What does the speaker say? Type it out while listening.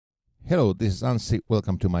Hello, this is Anssi.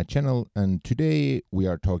 Welcome to my channel, and today we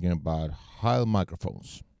are talking about HEIL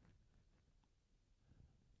microphones.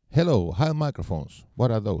 Hello, HEIL microphones.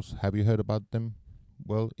 What are those? Have you heard about them?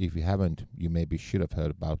 Well, if you haven't, you maybe should have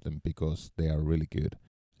heard about them because they are really good.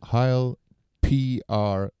 HEIL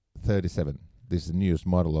PR37. This is the newest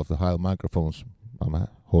model of the HEIL microphones. I'm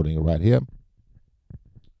holding it right here.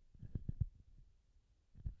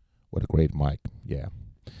 What a great mic, yeah.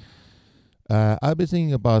 I've been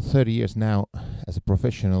singing about 30 years now as a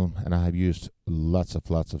professional, and I have used lots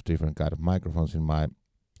of different kind of microphones in my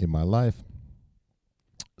life.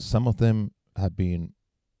 Some of them have been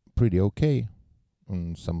pretty okay,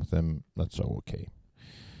 and some of them not so okay.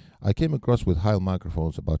 I came across with HEIL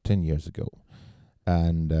microphones about 10 years ago,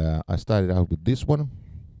 and I started out with this one,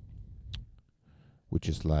 which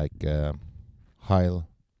is like HEIL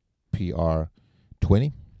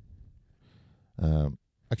PR20.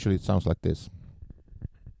 Actually, it sounds like this.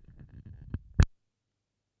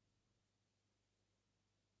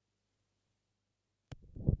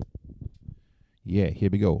 Yeah, here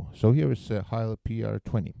we go. So here is HEIL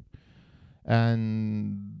PR20.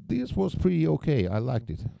 And this was pretty okay. I liked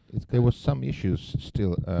it. There was some issues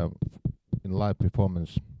still in live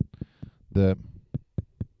performance. The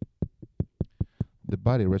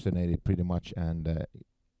body resonated pretty much, and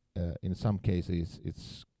in some cases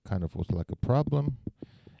it's kind of was like a problem.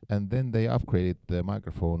 And then they upgraded the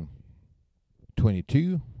microphone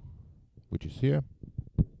 22, which is here.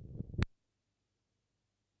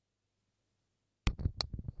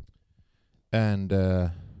 And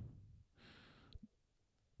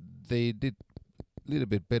they did a little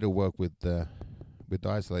bit better work with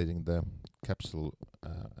isolating the capsule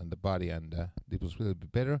and the body, and it was a little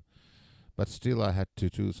bit better. But still, I had to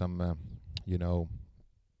do some,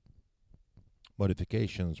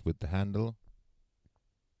 modifications with the handle.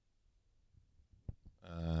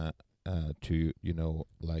 To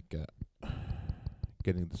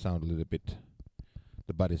getting the sound a little bit,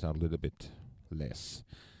 the body sound a little bit less.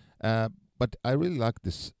 But I really like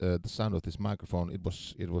this the sound of this microphone. It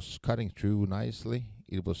was cutting through nicely.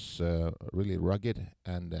 It was really rugged,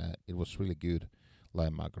 and it was really good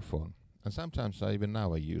live microphone. And sometimes I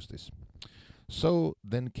use this. So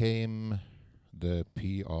then came the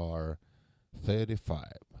PR35,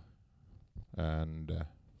 and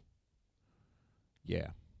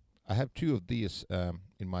yeah, I have two of these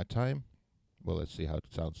in my time. Well, let's see how it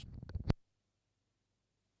sounds.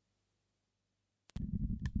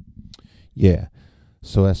 Yeah,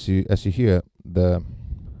 so as you hear, the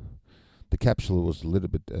capsule was a little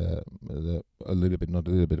bit not a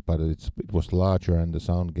little bit, but it was larger, and the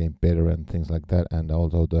sound came better and things like that. And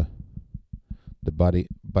although the body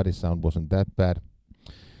sound wasn't that bad,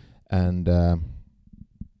 and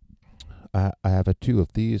I have two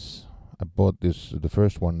of these. I bought the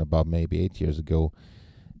first one about maybe 8 years ago,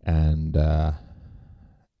 and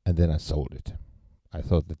then I sold it. I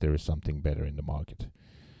thought that there is something better in the market,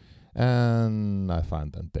 and I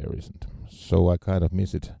found that there isn't. So I kind of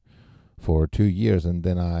miss it for 2 years, and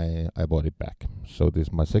then I bought it back. So this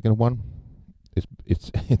is my second one.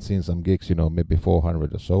 It's in some gigs, maybe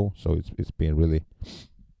 400 or so. So it's been really.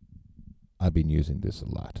 I've been using this a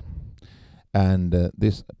lot. And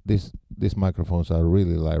these microphones are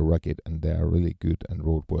really like rugged, and they are really good and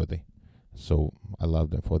roadworthy. So I love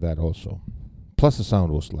them for that also. Plus the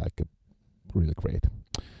sound was like really great.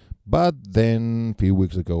 But then a few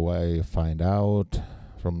weeks ago I find out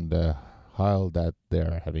from the HEIL that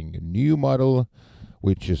they're having a new model,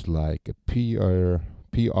 which is like a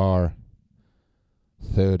PR37,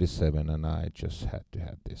 and I just had to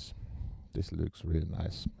have this. This looks really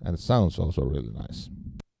nice, and it sounds also really nice.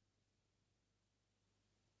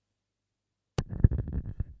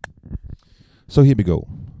 So here we go.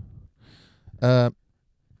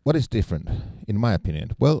 What is different, in my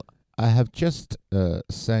opinion? Well, I have just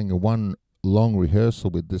sang one long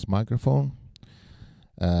rehearsal with this microphone,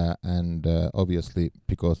 and obviously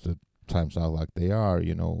because the times are like they are,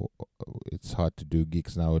 it's hard to do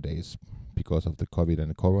gigs nowadays because of the COVID and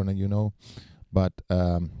the Corona, But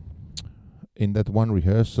in that one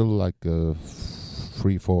rehearsal, like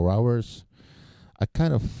 3-4 hours, I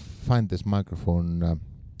kind of find this microphone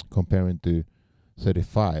comparing to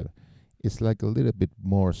 35, it's like a little bit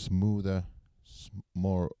more smoother,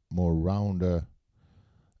 more rounder,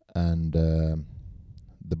 and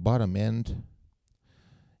the bottom end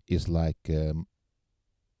is like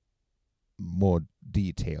more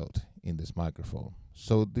detailed in this microphone.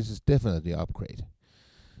 So this is definitely an upgrade,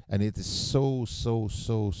 and it is so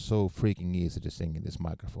freaking easy to sing in this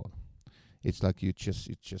microphone. It's like it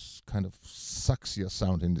just kind of sucks your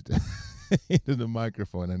sound in it. into the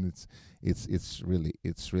microphone, and it's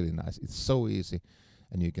really nice. It's so easy,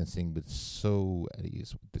 and you can sing with so at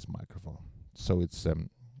ease with this microphone. So it's a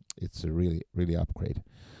really upgrade.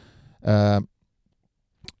 The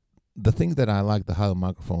thing that I like the Heil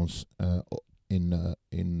microphones in a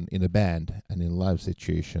band and in live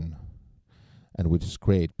situation, and which is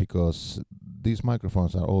great because these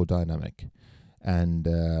microphones are all dynamic, and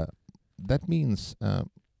that means I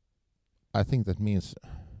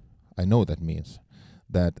know that means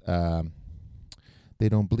that they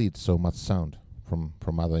don't bleed so much sound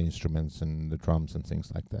from other instruments and the drums and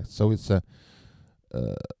things like that. So it's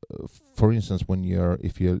for instance,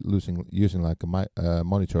 if you're using like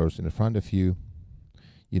monitors in the front of you,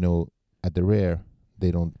 at the rear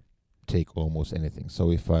they don't take almost anything.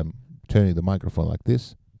 So if I'm turning the microphone like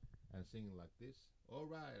this and singing like this, all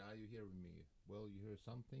right, are you hearing me? Well, you hear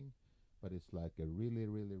something, but it's like a really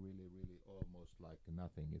almost like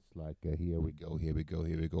nothing. It's like here we go,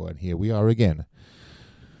 and here we are again.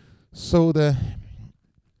 So the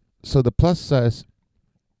plus size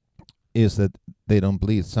is that they don't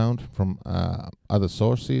bleed sound from other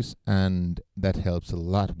sources, and that helps a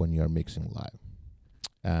lot when you're mixing live.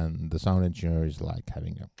 And the sound engineer is like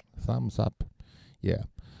having a thumbs up, yeah.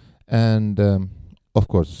 And of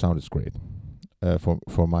course, the sound is great,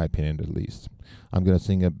 for my opinion at least. I'm gonna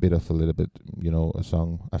sing a little bit, a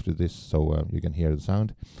song after this, so you can hear the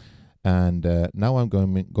sound. And now I'm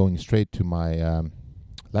going straight to my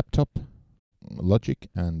laptop, Logic,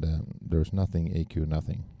 and there's nothing EQ,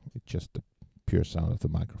 nothing. It's just the pure sound of the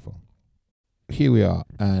microphone. Here we are,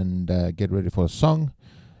 and get ready for a song.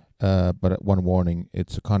 But one warning,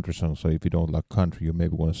 it's a country song, so if you don't like country, you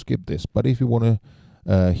maybe want to skip this. But if you want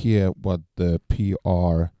to hear what the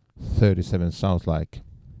PR37 sounds like,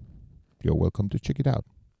 you're welcome to check it out.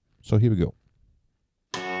 So here we go.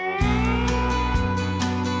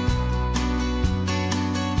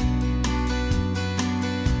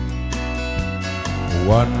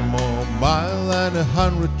 One more mile and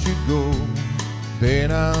 100 to go,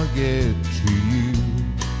 then I'll get to you.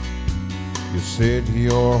 You said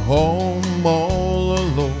you're home all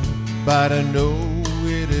alone, but I know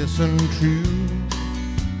it isn't true.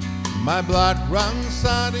 My blood runs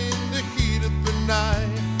out in the heat of the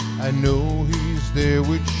night. I know he's there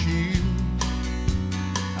with you.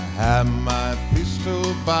 I have my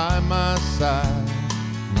pistol by my side.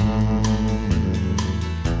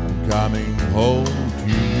 I'm coming home to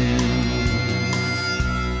you.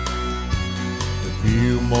 A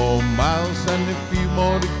few more miles and a few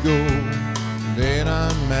more to go, then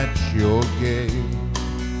I'm at your gate.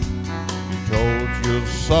 You told you're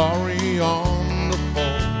sorry on the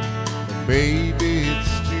phone, but baby,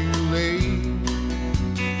 it's too late.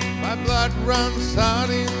 My blood runs out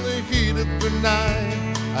in the heat of the night.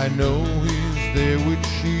 I know he's there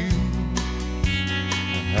with you. I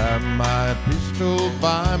have my pistol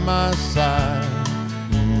by my side.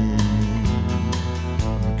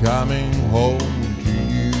 I'm coming home to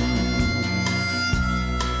you.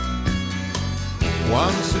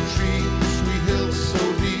 Once a dream, sweet hills so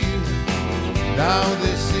dear, now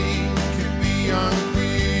they seem to be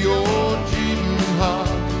unclear. Your cheating heart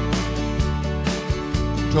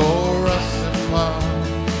tore us apart.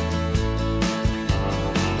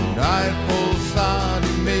 When night falls out,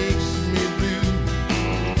 it makes me blue.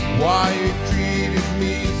 Why you treated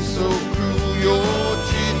me so cruel? Your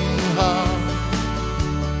cheating heart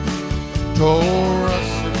tore